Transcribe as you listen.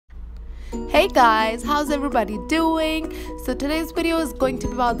Hey guys, how's everybody doing? So today's video is going to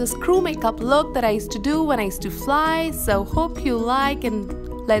be about this crew makeup look that I used to do when I used to fly. So hope you like, and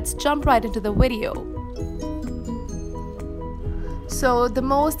let's jump right into the video. So the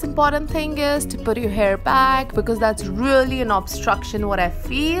most important thing is to put your hair back because that's really an obstruction what I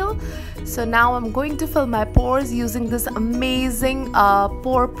feel. So now I'm going to fill my pores using this amazing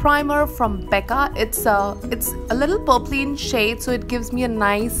pore primer from Becca. It's a little purpley in shade, so it gives me a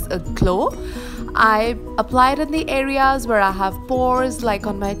nice glow. I apply it in the areas where I have pores, like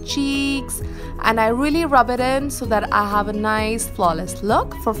on my cheeks, and I really rub it in so that I have a nice flawless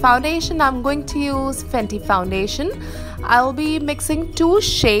look. For foundation, I'm going to use Fenty foundation. I'll be mixing two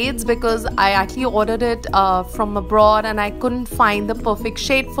shades because I actually ordered it from abroad and I couldn't find the perfect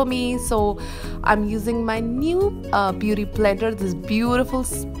shade for me, so I'm using my new beauty blender, this beautiful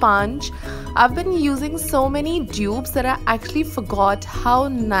sponge. I've been using so many dupes that I actually forgot how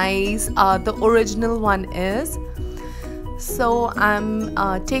nice the original one is. So I'm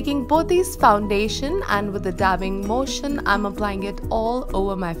taking both these foundation, and with the dabbing motion I'm applying it all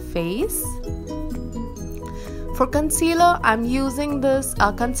over my face. For concealer, I'm using this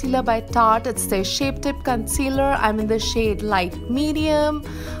concealer by Tarte. It's their Shape Tip concealer. I'm in the shade light medium.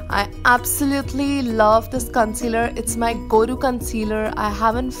 I absolutely love this concealer. It's my go-to concealer. I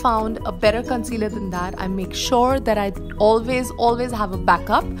haven't found a better concealer than that. I make sure that I always have a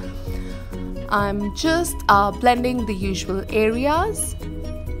backup. I'm just blending the usual areas.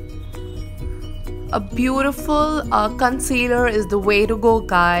 A beautiful concealer is the way to go,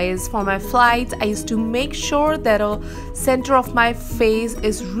 guys. For my flights, I used to make sure that a center of my face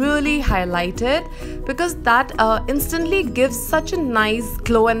is really highlighted because that instantly gives such a nice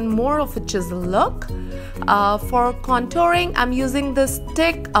glow and more of a chisel look. For contouring, I'm using this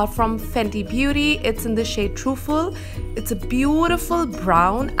stick from Fenty Beauty. It's in the shade Truthful. It's a beautiful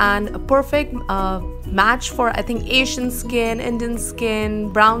brown and a perfect match for, I think, Asian skin, Indian skin,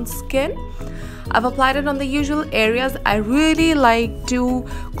 brown skin. I've applied it on the usual areas. I really like to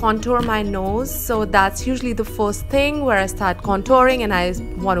contour my nose, so that's usually the first thing where I start contouring and I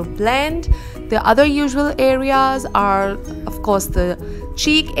want to blend. The other usual areas are, of course, the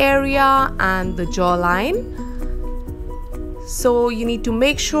cheek area and the jawline. So you need to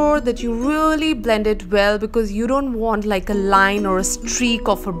make sure that you really blend it well because you don't want like a line or a streak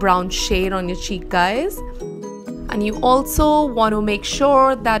of a brown shade on your cheek, guys. And you also want to make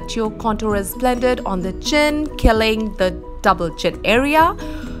sure that your contour is blended on the chin, killing the double chin area.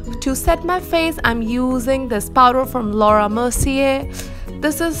 To set my face, I'm using this powder from Mercier.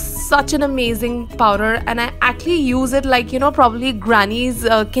 This is such an amazing powder, and I actually use it like, you know, probably grannies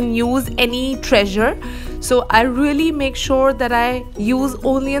can use any treasure. So I really make sure that I use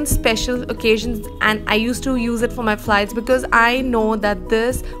only on special occasions, and I used to use it for my flights because I know that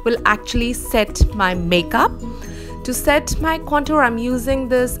this will actually set my makeup. To set my contour, I'm using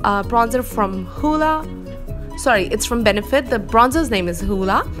this bronzer from Hoola. Sorry, it's from Benefit. The bronzer's name is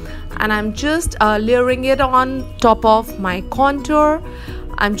Hoola. And I'm just layering it on top of my contour.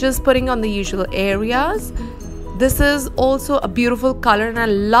 I'm just putting on the usual areas. This is also a beautiful color and I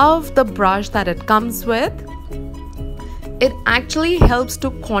love the brush that it comes with. It actually helps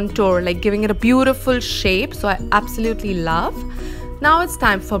to contour, like giving it a beautiful shape. So I absolutely love. Now it's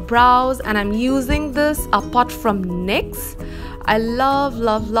time for brows, and I'm using this pot from NYX. I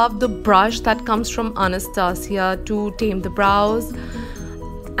love the brush that comes from Anastasia to tame the brows.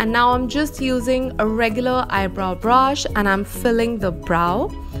 And now I'm just using a regular eyebrow brush and I'm filling the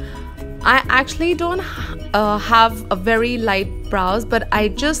brow. I actually don't have a very light brows, but I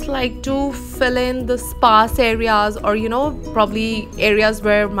just like to fill in the sparse areas, or you know, probably areas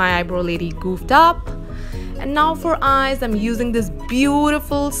where my eyebrow lady goofed up. And now for eyes, I'm using this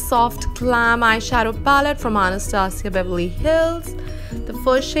beautiful soft glam eyeshadow palette from Anastasia Beverly Hills. The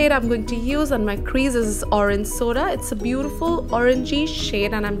first shade I'm going to use on my crease is Orange Soda. It's a beautiful orangey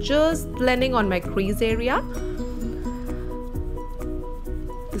shade and I'm just blending on my crease area.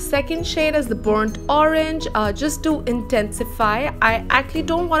 The second shade is the Burnt Orange, just to intensify. I actually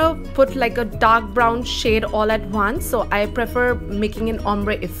don't want to put like a dark brown shade all at once, so I prefer making an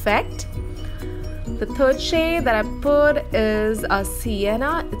ombre effect. The third shade that I put is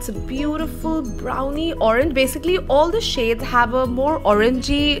Sienna. It's a beautiful brownie orange. Basically, all the shades have a more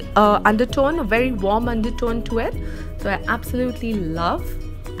orangey undertone, a very warm undertone to it. So I absolutely love.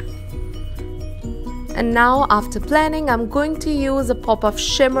 And now after blending, I'm going to use a pop of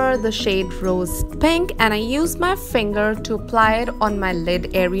shimmer, the shade Rose Pink, and I use my finger to apply it on my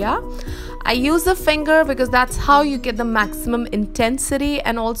lid area. I use the finger because that's how you get the maximum intensity,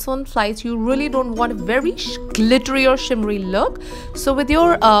 and also on flights you really don't want a very glittery or shimmery look. So with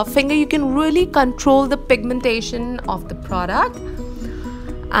your finger you can really control the pigmentation of the product.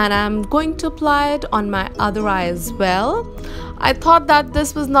 And I'm going to apply it on my other eye as well. I thought that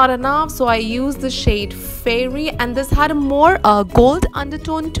this was not enough, so I used the shade Fairy, and this had a more gold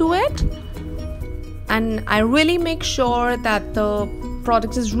undertone to it. And I really make sure that the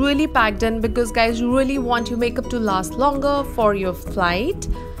product is really packed in, because guys, you really want your makeup to last longer for your flight.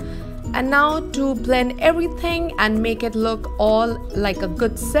 And now to blend everything and make it look all like a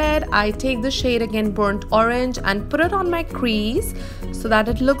good set, I take the shade again Burnt Orange and put it on my crease so that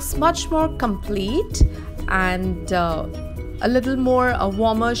it looks much more complete. And a little more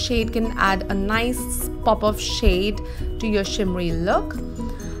warmer shade can add a nice pop of shade to your shimmery look.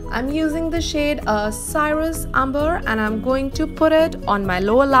 I'm using the shade Cyrus Amber, and I'm going to put it on my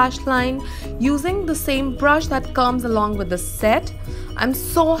lower lash line using the same brush that comes along with the set. I'm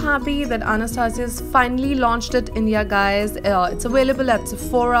so happy that Anastasia has finally launched it in India, guys. It's available at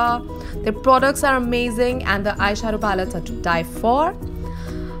Sephora. Their products are amazing and the eyeshadow palettes are to die for.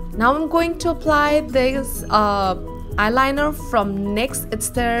 Now I'm going to apply this eyeliner from NYX. It's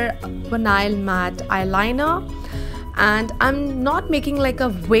their Vinyl Matte Eyeliner. And I'm not making like a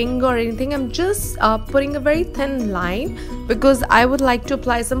wing or anything. I'm just putting a very thin line because I would like to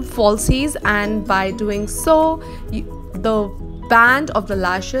apply some falsies, and by doing so the band of the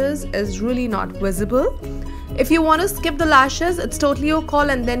lashes is really not visible. If you want to skip the lashes, it's totally your call,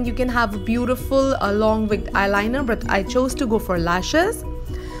 and then you can have a beautiful long wigged eyeliner, but I chose to go for lashes.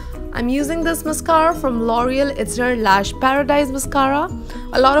 I'm using this mascara from L'Oreal. It's their Lash Paradise mascara.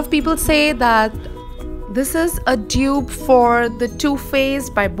 A lot of people say that this is a dupe for the Too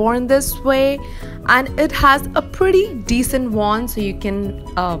Faced by Born This Way, and it has a pretty decent wand, so you can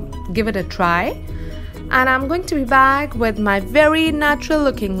give it a try. And I'm going to be back with my very natural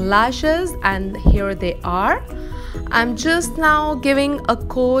looking lashes, and here they are. I'm just now giving a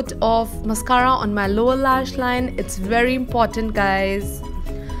coat of mascara on my lower lash line. It's very important, guys.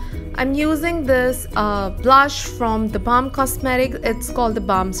 I'm using this blush from the Balm Cosmetics. It's called the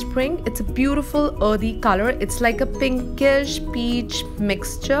Balm Spring. It's a beautiful earthy color. It's like a pinkish peach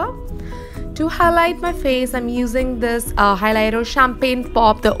mixture. To highlight my face, I'm using this highlighter Champagne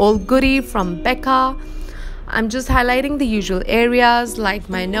Pop, the old goodie from Becca. I'm just highlighting the usual areas like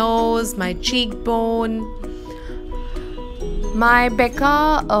my nose, my cheekbone. My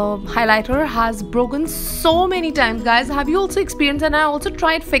Becca highlighter has broken so many times, guys. Have you also experienced? And I also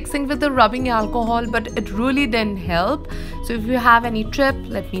tried fixing with the rubbing alcohol, but it really didn't help. So if you have any tip,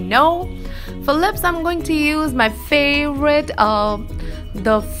 let me know. For lips, I'm going to use my favorite,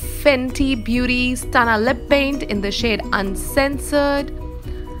 the Fenty Beauty Stunna lip paint in the shade Uncensored.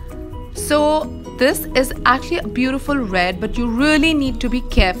 So this is actually a beautiful red, but you really need to be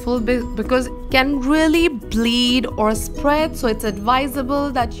careful because it can really bleed or spread. So it's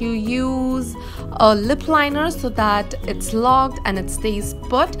advisable that you use a lip liner so that it's locked and it stays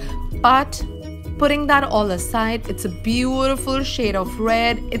put. But putting that all aside, it's a beautiful shade of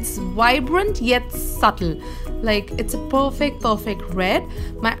red. It's vibrant yet subtle. Like, it's a perfect red.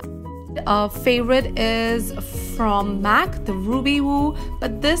 My favorite is from MAC, the Ruby Woo,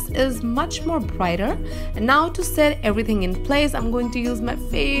 but this is much more brighter. And now to set everything in place, I'm going to use my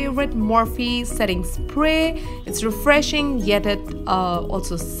favorite Morphe setting spray. It's refreshing, yet it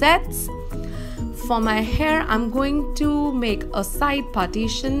also sets. For my hair, I'm going to make a side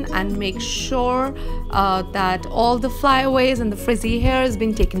partition and make sure that all the flyaways and the frizzy hair is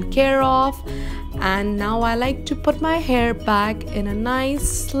being taken care of. And now I like to put my hair back in a nice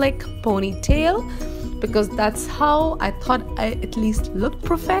slick ponytail because that's how I thought I at least looked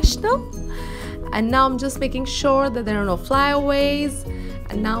professional. And now I'm just making sure that there are no flyaways.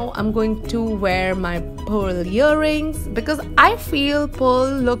 And now I'm going to wear my pearl earrings because I feel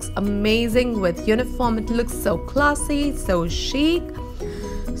pearl looks amazing with uniform. It looks so classy, so chic.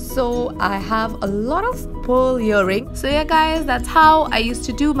 So I have a lot of pearl earrings. So yeah, guys, that's how I used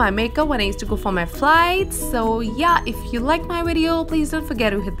to do my makeup when I used to go for my flights. So yeah, if you like my video, please don't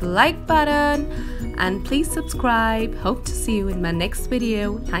forget to hit the like button and please subscribe. Hope to see you in my next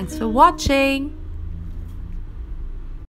video. Thanks for watching.